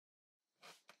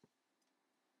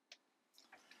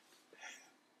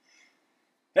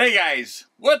Hey guys,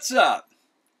 what's up?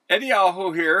 Eddie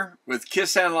Aho here with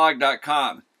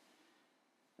KissAnalog.com.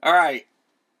 Alright,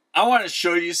 I want to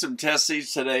show you some test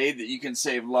leads today that you can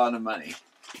save a lot of money.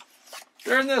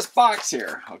 They're in this box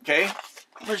here, okay?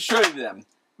 I'm going to show you them.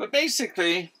 But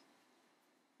basically,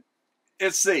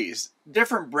 it's these.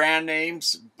 Different brand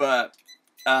names, but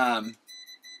I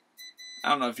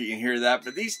don't know if you can hear that,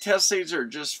 but these test leads are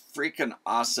just freaking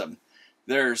awesome.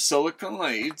 They're silicone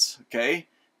leads, okay?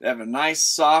 They have a nice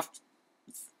soft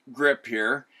grip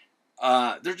here.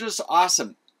 They're just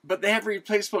awesome, but they have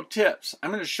replaceable tips.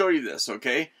 I'm going to show you this,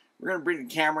 okay? We're going to bring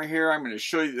the camera here. I'm going to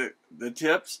show you the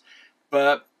tips,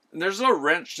 but there's a little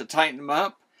wrench to tighten them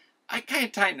up. I kind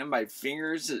of tighten them by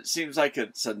fingers. It seems like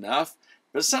it's enough,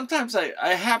 but sometimes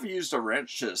I have used a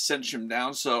wrench to cinch them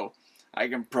down so I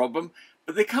can probe them,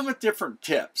 but they come with different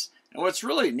tips. And what's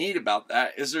really neat about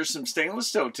that is there's some stainless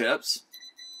steel tips.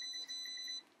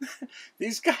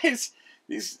 These guys,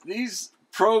 these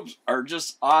probes are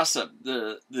just awesome.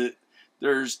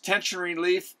 There's tension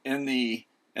relief in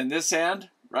this end,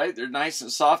 right? They're nice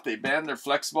and soft. They bend. They're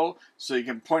flexible, so you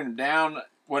can point them down,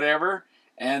 whatever.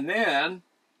 And then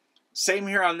same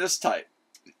here on this type.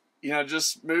 You know,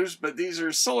 just moves. But these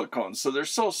are silicone, so they're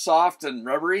so soft and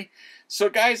rubbery. So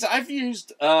guys, I've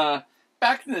used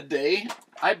back in the day,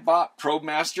 I bought Probe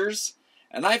Masters.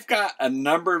 And I've got a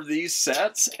number of these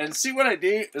sets, and see what I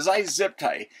do is I zip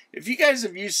tie. If you guys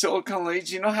have used silicone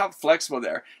leads, you know how flexible they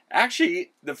are.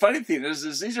 Actually, the funny thing is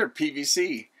these are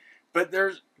PVC, but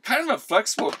they're kind of a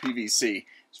flexible PVC.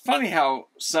 It's funny how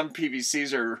some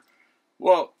PVCs are,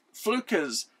 well, Fluke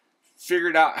has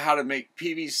figured out how to make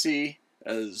PVC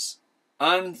as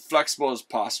unflexible as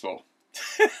possible.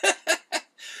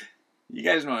 You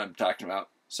guys know what I'm talking about.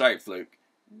 Sorry, Fluke.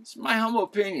 It's my humble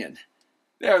opinion.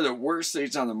 They are the worst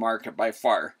leads on the market by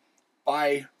far.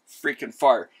 By freaking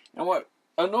far. And what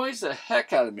annoys the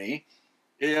heck out of me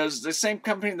is the same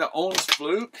company that owns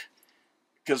Fluke,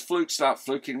 because Fluke stopped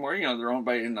Fluke anymore. You know, they're owned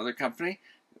by another company.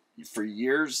 For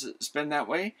years, it's been that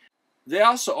way. They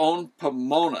also own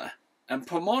Pomona. And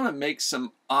Pomona makes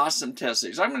some awesome test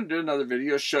leads. I'm going to do another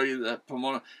video, show you the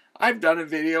Pomona. I've done a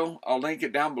video. I'll link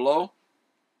it down below.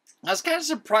 I was kind of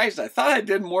surprised. I thought I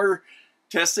did more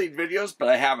test lead videos, but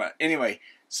I haven't. Anyway,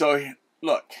 so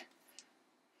look,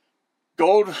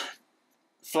 gold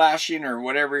flashing or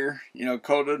whatever, you know,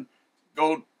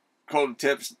 gold coated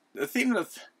tips. The thing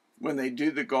with when they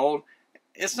do the gold,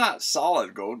 it's not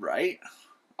solid gold, right?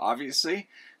 Obviously.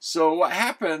 So what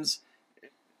happens,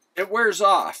 it wears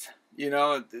off, you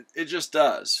know, it just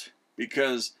does.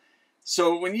 Because,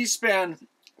 so when you spend,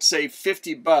 say,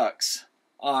 50 bucks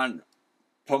on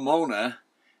Pomona,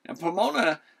 and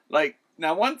Pomona, like,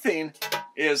 now one thing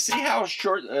is, see how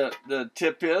short the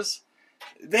tip is?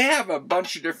 They have a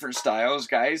bunch of different styles,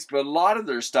 guys, but a lot of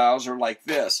their styles are like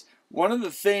this. One of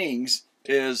the things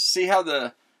is, see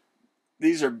how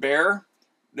these are bare?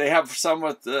 They have some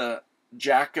with the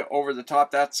jacket over the top.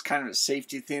 That's kind of a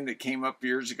safety thing that came up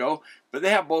years ago. But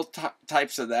they have both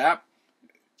types of that.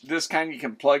 This kind you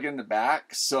can plug in the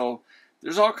back. So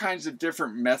there's all kinds of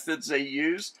different methods they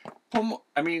use.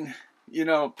 I mean, you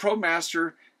know,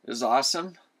 ProMaster is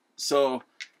awesome, so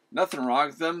nothing wrong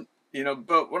with them, you know,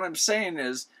 but what I'm saying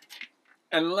is,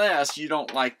 unless you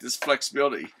don't like this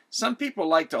flexibility. Some people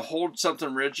like to hold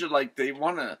something rigid, like they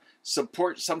want to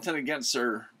support something against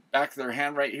their back of their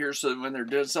hand right here, so that when they're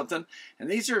doing something, and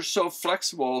these are so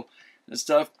flexible and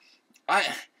stuff. I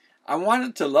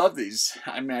wanted to love these.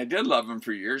 I mean, I did love them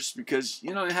for years, because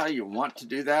you know how you want to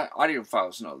do that?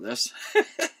 Audiophiles know this.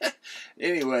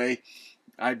 Anyway,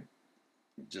 I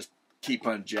just keep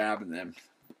on jabbing them.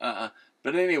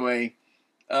 But anyway,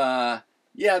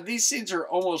 yeah, these things are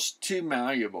almost too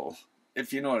malleable,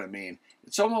 if you know what I mean.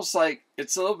 It's almost like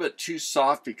it's a little bit too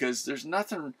soft, because there's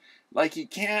nothing, like you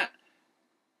can't,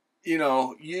 you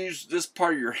know, use this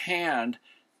part of your hand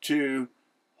to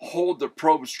hold the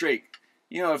probe straight.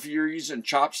 You know, if you're using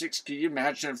chopsticks, can you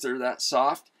imagine if they're that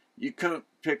soft? You couldn't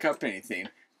pick up anything.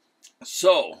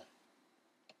 So,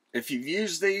 if you've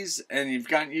used these and you've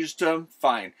gotten used to them,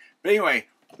 fine. But anyway,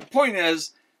 the point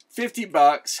is, 50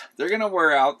 bucks, they're going to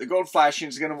wear out. The gold flashing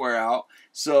is going to wear out.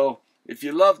 So if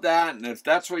you love that, and if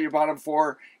that's what you bought them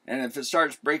for, and if it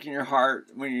starts breaking your heart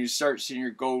when you start seeing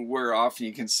your gold wear off and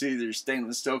you can see there's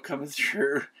stainless steel coming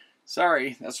through,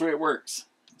 sorry, that's the way it works.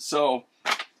 So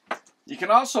you can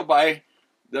also buy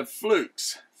the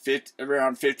Flukes,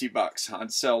 around 50 bucks on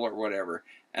sale or whatever.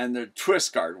 And they're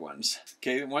twist guard ones,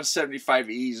 okay,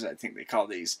 175Es, I think they call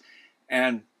these.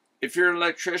 And if you're an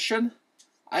electrician,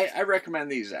 I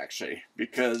recommend these actually,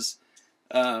 because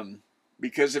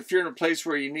if you're in a place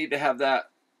where you need to have that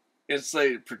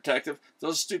insulated protective.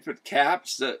 Those stupid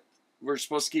caps that we're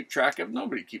supposed to keep track of,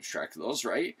 nobody keeps track of those,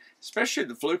 right? Especially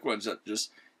the fluke ones that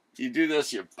just, you do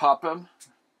this, you pop them.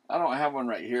 I don't have one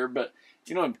right here, but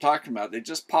you know what I'm talking about. They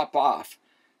just pop off.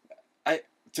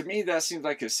 To me, that seems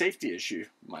like a safety issue,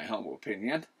 in my humble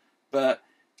opinion. But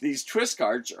these twist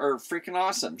guards are freaking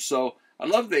awesome. So I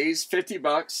love these, 50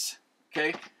 bucks.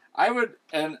 Okay,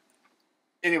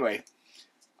 anyway,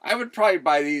 I would probably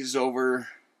buy these over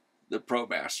the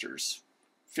ProMasters.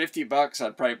 50 bucks,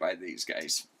 I'd probably buy these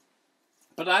guys.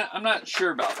 But I'm not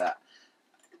sure about that,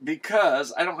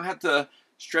 because I don't have to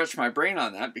stretch my brain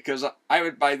on that, because I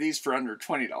would buy these for under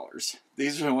 $20.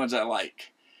 These are the ones I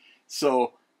like.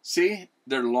 So, see,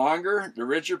 they're longer, the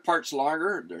rigid part's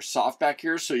longer, they're soft back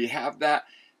here, so you have that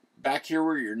back here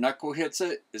where your knuckle hits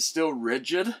it, it's still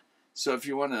rigid. So if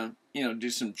you want to, you know, do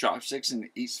some chopsticks and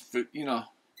eat some food, you know,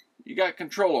 you got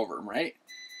control over them, right?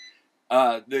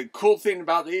 The cool thing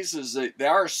about these is that they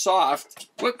are soft.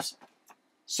 Whoops.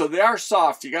 So they are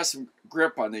soft. You got some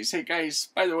grip on these. Hey guys,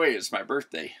 by the way, it's my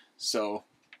birthday. So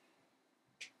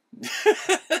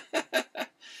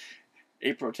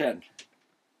April 10,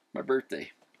 my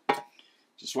birthday.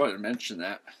 Just wanted to mention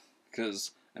that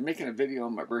because I'm making a video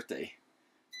on my birthday.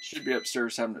 Should be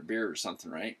upstairs having a beer or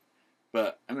something, right?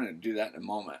 But I'm going to do that in a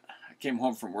moment. I came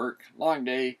home from work, long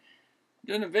day,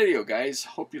 doing a video, guys.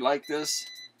 Hope you like this.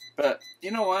 But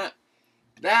you know what?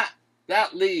 That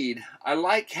lead, I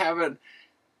like having,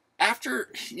 after,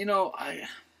 you know,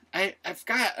 I've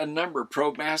got a number of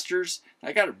ProMasters.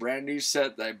 I got a brand new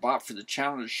set that I bought for the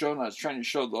channel to show, and I was trying to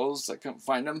show those. I couldn't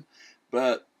find them.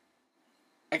 But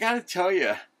I got to tell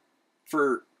you,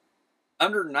 for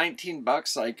under 19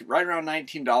 bucks, like right around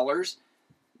 $19,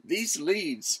 these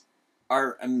leads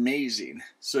are amazing.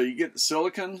 So you get the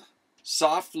silicone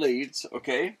soft leads,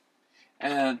 okay?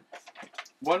 And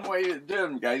one way to do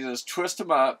them, guys, is twist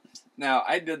them up. Now,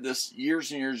 I did this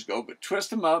years and years ago, but twist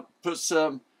them up, put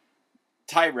some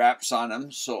tie wraps on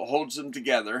them so it holds them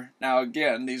together. Now,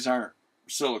 again, these aren't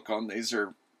silicone. These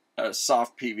are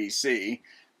soft PVC.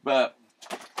 But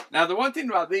now, the one thing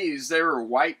about these, they were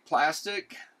white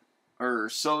plastic or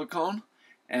silicone.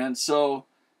 And so,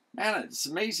 man, it's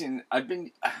amazing.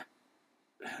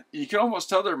 You can almost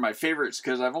tell they're my favorites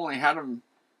because I've only had them,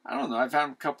 I don't know, I've had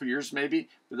them a couple years maybe,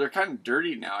 but they're kind of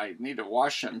dirty now. I need to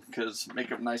wash them because make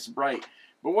them nice and bright.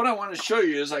 But what I want to show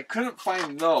you is I couldn't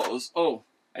find those. Oh,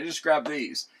 I just grabbed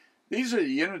these. These are the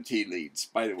Uni-T leads,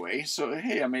 by the way. So,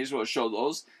 hey, I may as well show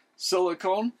those.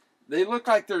 Silicone. They look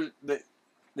like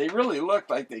they really look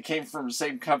like they came from the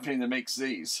same company that makes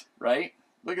these, right?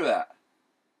 Look at that.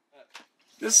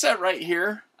 This set right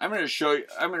here, I'm going to show you,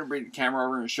 I'm going to bring the camera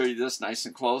over and show you this nice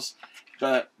and close.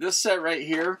 But this set right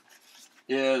here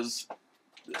is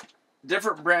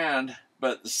different brand,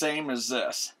 but the same as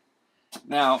this.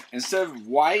 Now, instead of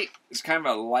white, it's kind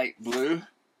of a light blue,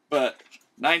 but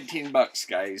 19 bucks,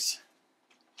 guys.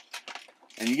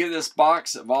 And you get this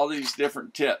box of all these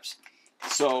different tips.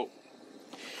 So,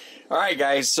 all right,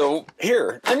 guys. So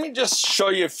here, let me just show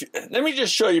you.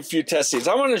 A few testings.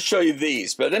 I want to show you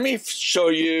these, but let me show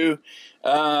you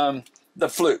the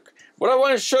fluke. What I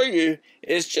want to show you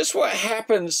is just what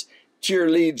happens to your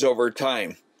leads over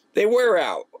time. They wear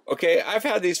out. Okay, I've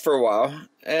had these for a while,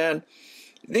 and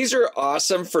these are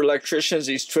awesome for electricians.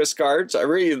 These twist guards. I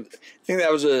really think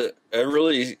that was a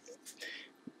really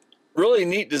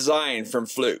neat design from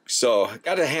Fluke, so I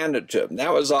got to hand it to him.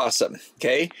 That was awesome.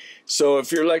 Okay, so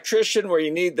if you're an electrician where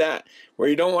you need that, where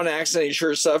you don't want to accidentally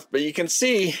short stuff, but you can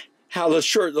see how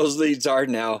short those leads are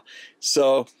now.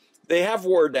 So they have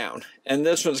wore down, and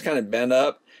this one's kind of bent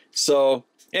up. So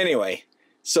anyway,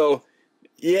 so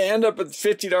you end up with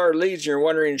 $50 leads, and you're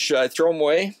wondering, should I throw them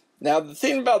away? Now the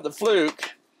thing about the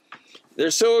Fluke,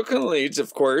 they're silicone leads,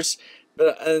 of course,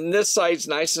 but and this side's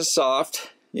nice and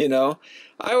soft, you know.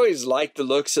 I always liked the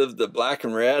looks of the black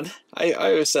and red. I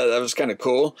always thought that was kind of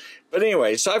cool. But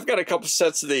anyway, so I've got a couple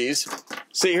sets of these.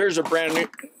 See, here's a brand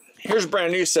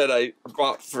new set I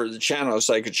bought for the channel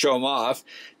so I could show them off.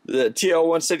 The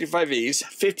TL175Es,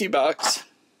 50 bucks.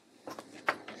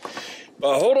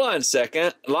 But hold on a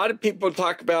second. A lot of people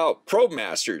talk about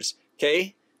ProMasters,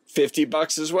 okay? 50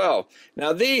 bucks as well.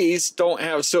 Now these don't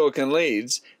have silicone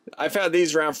leads. I've had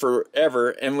these around forever,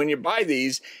 and when you buy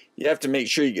these, you have to make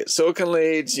sure you get silicone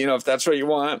leads, you know, if that's what you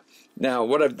want. Now,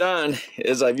 what I've done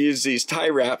is I've used these tie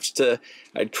wraps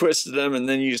I twisted them and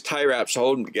then used tie wraps to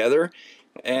hold them together.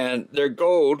 And they're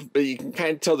gold, but you can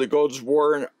kind of tell the gold's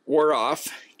wore off,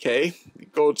 okay? The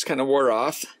gold's kind of wore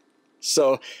off.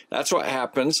 So that's what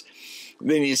happens.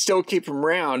 Then you still keep them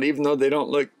round, even though they don't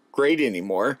look great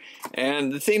anymore.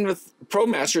 And the thing with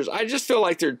ProMasters, I just feel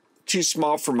like they're too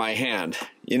small for my hand.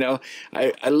 You know,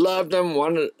 I loved them,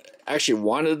 actually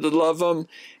wanted to love them,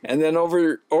 and then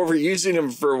over using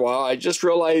them for a while, I just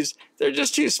realized they're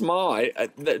just too small.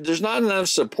 There's not enough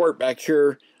support back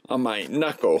here on my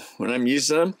knuckle when I'm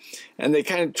using them, and they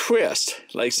kind of twist.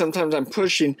 Like sometimes I'm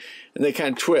pushing and they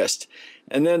kind of twist,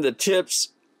 and then the tips,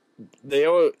 they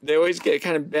always get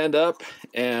kind of bent up.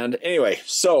 And anyway,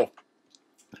 so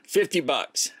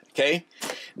 $50, okay?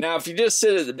 Now if you just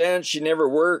sit at the bench, you never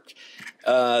work,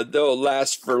 they'll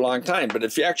last for a long time, but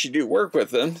if you actually do work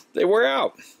with them, they wear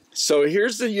out. So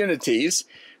here's the Uni-Ts,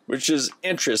 which is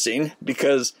interesting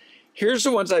because here's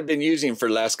the ones I've been using for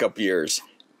the last couple years.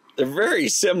 They're very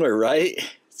similar, right?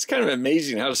 It's kind of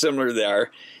amazing how similar they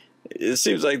are. It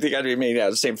seems like they got to be made out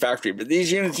of the same factory, but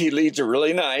these Uni-T leads are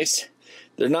really nice.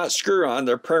 They're not screw-on,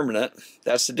 they're permanent.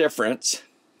 That's the difference.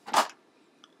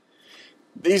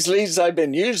 These leads I've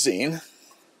been using.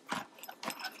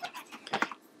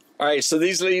 All right, so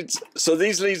these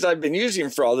leads I've been using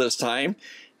for all this time,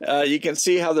 you can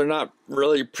see how they're not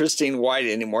really pristine white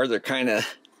anymore. They're kind of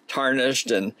tarnished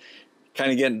and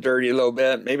kind of getting dirty a little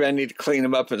bit. Maybe I need to clean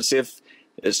them up and see if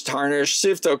it's tarnished,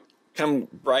 see if they'll come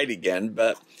bright again.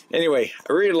 But anyway,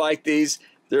 I really like these.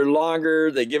 They're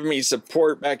longer. They give me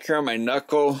support back here on my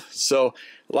knuckle. So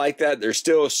like that, they're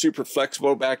still super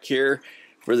flexible back here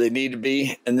where they need to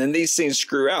be. And then these things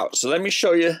screw out. So let me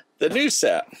show you the new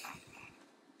set.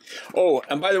 Oh,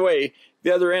 and by the way,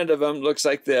 the other end of them looks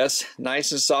like this.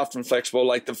 Nice and soft and flexible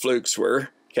like the Flukes were,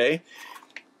 okay?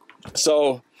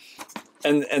 So,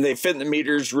 and they fit in the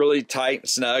meters really tight and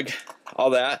snug, all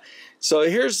that. So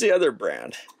here's the other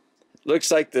brand.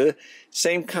 Looks like the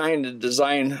same kind of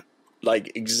design,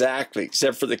 like exactly,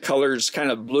 except for the color's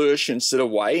kind of bluish instead of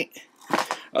white.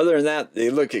 Other than that, they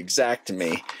look exact to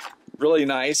me. Really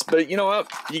nice, but you know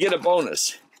what? You get a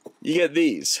bonus. You get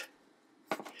these.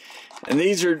 And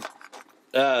these are,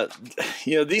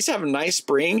 you know, these have a nice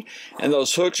spring and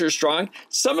those hooks are strong.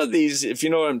 Some of these, if you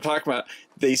know what I'm talking about,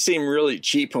 they seem really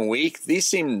cheap and weak. These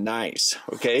seem nice,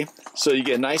 okay? So you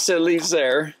get a nice set of leads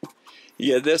there.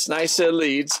 You get this nice set of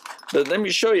leads. But let me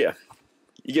show you.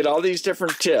 You get all these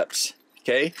different tips,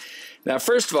 okay? Now,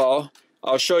 first of all,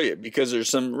 I'll show you because there's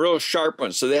some real sharp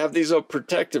ones. So they have these little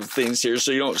protective things here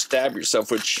so you don't stab yourself,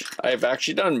 which I've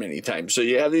actually done many times. So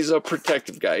you have these little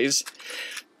protective guys.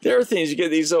 The other things, you get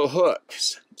these little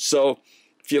hooks. So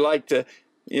if you like to,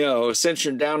 you know, cinch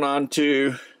them down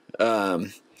onto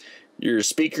your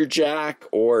speaker jack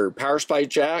or power supply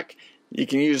jack, you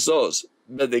can use those.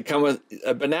 But they come with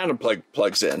a banana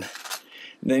plugs in.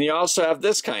 And then you also have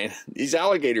this kind, these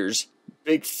alligators,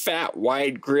 big fat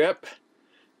wide grip,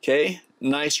 okay,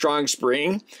 nice strong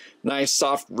spring, nice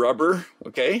soft rubber,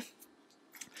 okay.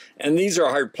 And these are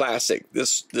hard plastic,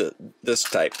 this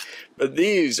type. But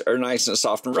these are nice and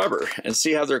soft and rubber. And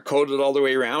see how they're coated all the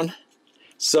way around?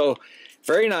 So,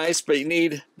 very nice, but you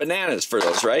need bananas for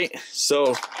those, right?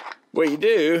 So, what you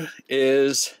do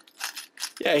is,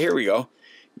 yeah, here we go.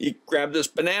 You grab this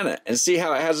banana and see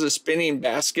how it has a spinning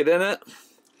basket in it?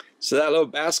 So that little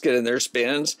basket in there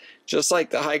spins, just like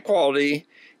the high quality,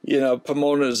 you know,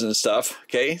 pomonas and stuff,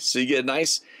 okay? So you get a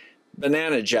nice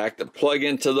banana jack to plug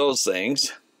into those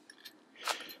things.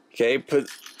 Okay, put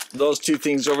those two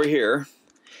things over here.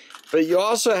 But you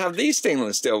also have these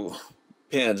stainless steel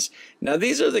pins. Now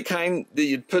these are the kind that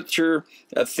you'd put your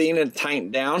thin and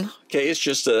tighten down. Okay, it's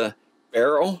just a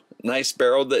barrel, nice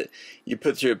barrel that you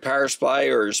put through a power supply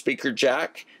or a speaker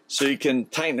jack. So you can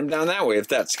tighten them down that way if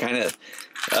that's the kind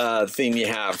of thing you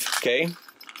have. Okay,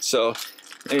 so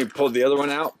let me pull the other one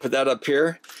out, put that up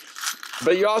here.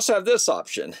 But you also have this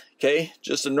option. Okay,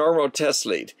 just a normal test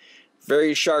lead.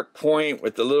 Very sharp point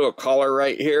with the little collar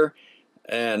right here.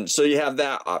 And so you have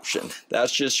that option.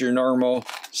 That's just your normal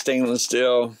stainless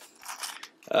steel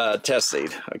test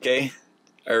lead, okay?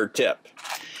 Or tip.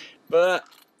 But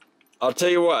I'll tell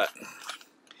you what.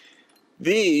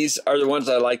 These are the ones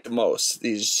I like the most.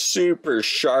 These super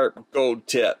sharp gold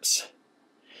tips.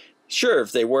 Sure,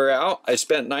 if they wear out, I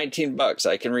spent 19 bucks.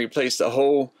 I can replace the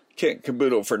whole kit and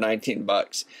caboodle for 19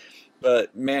 bucks.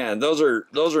 But man, those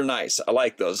are nice. I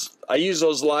like those. I use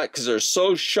those a lot because they're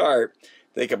so sharp.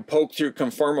 They can poke through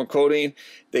conformal coating.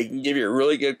 They can give you a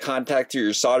really good contact to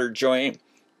your solder joint.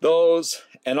 Those,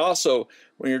 and also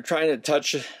when you're trying to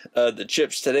touch the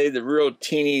chips today, the real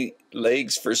teeny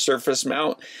legs for surface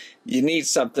mount, you need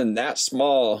something that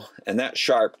small and that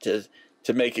sharp to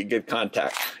make a good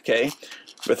contact, okay?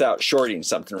 Without shorting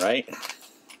something, right?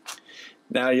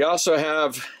 Now you also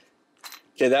have,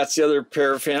 okay, that's the other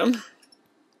paraffin.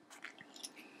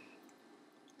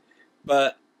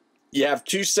 But you have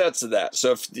two sets of that.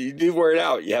 So if you do wear it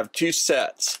out, you have two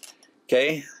sets.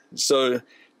 Okay? So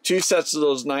 2 sets of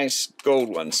those nice gold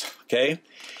ones, okay?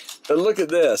 But look at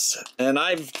this, and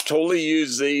I've totally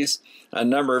used these a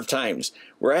number of times,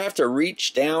 where I have to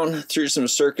reach down through some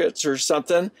circuits or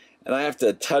something, and I have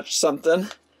to touch something.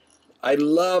 I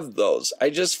love those. I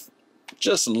just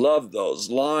love those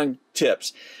long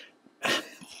tips.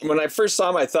 When I first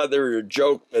saw them, I thought they were a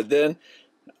joke, but then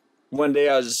one day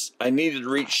I needed to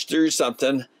reach through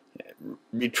something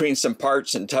between some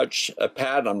parts and touch a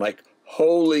pad. I'm like,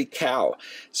 holy cow.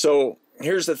 So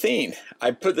here's the thing.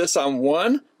 I put this on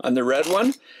the red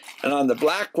one, and on the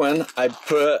black one, I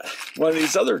put one of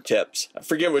these other tips. I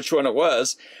forget which one it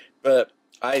was, but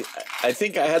I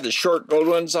think I had the short gold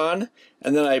ones on,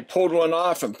 and then I pulled one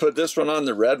off and put this one on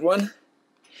the red one.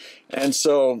 And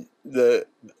so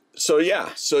yeah,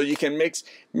 so you can mix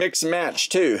and match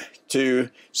too to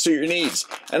suit your needs.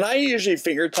 And I usually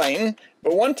finger tighten,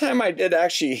 but one time I did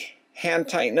actually hand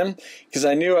tighten them because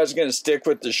I knew I was going to stick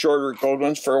with the shorter gold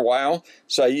ones for a while.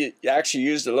 So I actually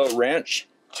used a little wrench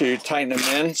to tighten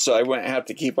them in, so I wouldn't have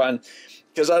to keep on,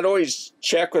 because I'd always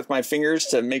check with my fingers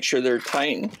to make sure they're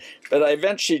tightened. But I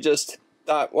eventually just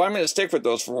thought, well, I'm going to stick with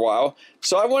those for a while.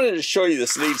 So I wanted to show you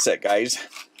this lead set, guys.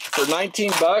 For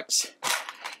 19 bucks,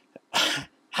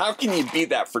 how can you beat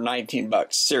that for 19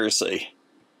 bucks? Seriously.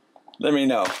 Let me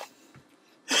know.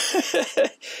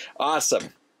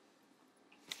 Awesome.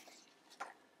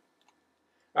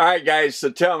 All right, guys, so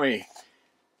tell me,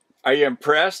 are you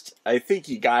impressed? I think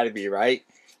you got to be, right?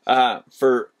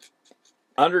 For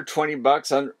under 20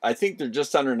 bucks, I think they're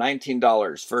just under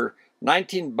 $19. For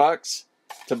 19 bucks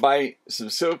to buy some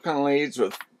silicone leads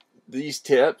with these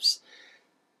tips,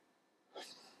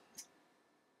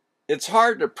 it's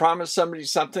hard to promise somebody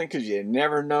something because you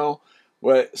never know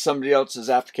what somebody else's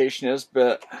application is,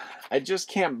 but I just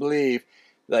can't believe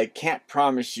that I can't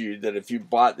promise you that if you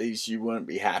bought these, you wouldn't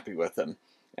be happy with them.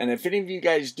 And if any of you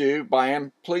guys do buy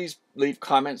them, please leave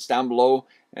comments down below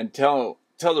and tell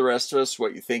the rest of us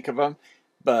what you think of them.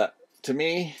 But to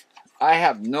me, I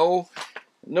have no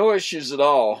issues at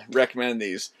all recommending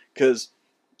these, because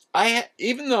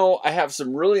even though I have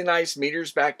some really nice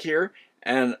meters back here,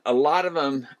 and a lot of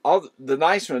them, all the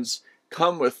nice ones,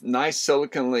 come with nice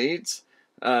silicone leads.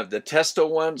 The Testo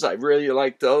ones, I really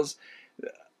like those.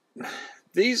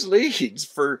 These leads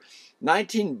for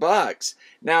 19 bucks.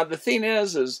 Now, the thing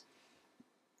is,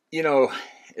 you know,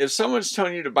 if someone's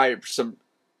telling you to buy some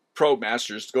probe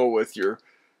masters to go with your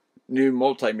new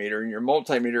multimeter, and your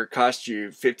multimeter costs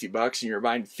you 50 bucks and you're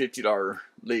buying $50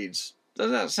 leads,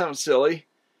 doesn't that sound silly?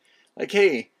 Like,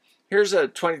 hey, here's a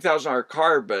 $20,000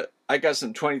 car, but I got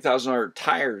some $20,000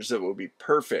 tires that will be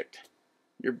perfect.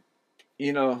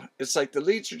 You know, it's like the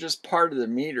leads are just part of the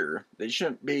meter. They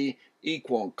shouldn't be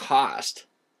equal in cost.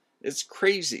 It's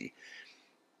crazy.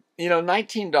 You know,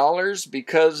 $19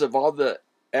 because of all the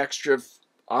extra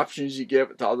options you get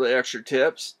with all the extra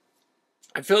tips.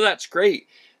 I feel that's great.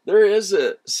 There is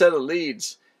a set of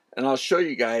leads, and I'll show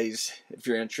you guys if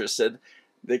you're interested.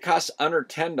 They cost under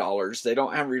 $10. They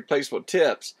don't have replaceable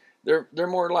tips. They're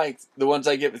more like the ones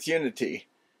I get with Uni-T,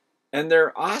 and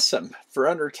they're awesome for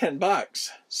under 10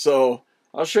 bucks. So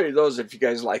I'll show you those if you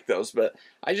guys like those. But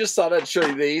I just thought I'd show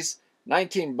you these.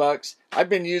 19 bucks. I've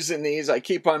been using these. I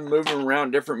keep on moving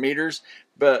around different meters.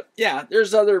 But yeah,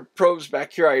 there's other probes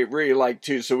back here I really like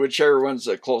too. So whichever one's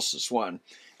the closest one.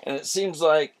 And it seems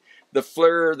like the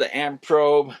FLIR, the amp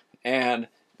probe, and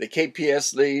the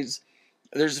KPS leads,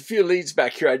 there's a few leads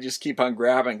back here I just keep on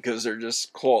grabbing because they're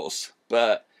just close.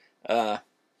 But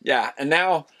yeah, and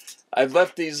now I've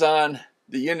left these on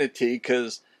the Uni-T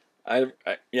because I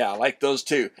like those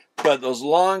too. But those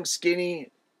long,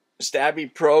 skinny,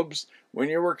 stabby probes, when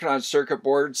you're working on circuit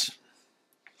boards.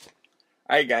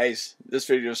 Alright guys, this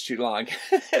video is too long.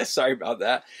 Sorry about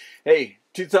that. Hey,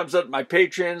 2 thumbs up to my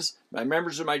patrons, my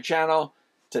members of my channel.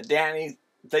 To Danny,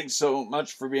 thanks so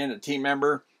much for being a team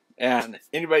member. And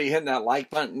anybody hitting that like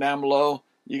button down below,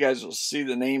 you guys will see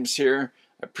the names here.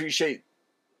 I appreciate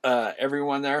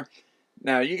everyone there.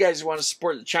 Now, you guys want to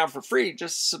support the channel for free,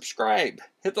 just subscribe.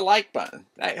 Hit the like button.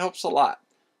 That helps a lot.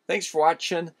 Thanks for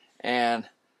watching, and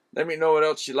let me know what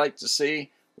else you'd like to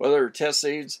see, whether test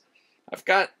leads. I've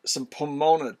got some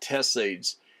Pomona test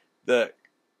leads that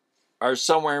are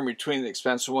somewhere in between the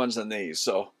expensive ones and these,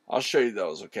 so I'll show you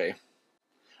those, okay?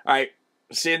 All right,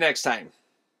 see you next time.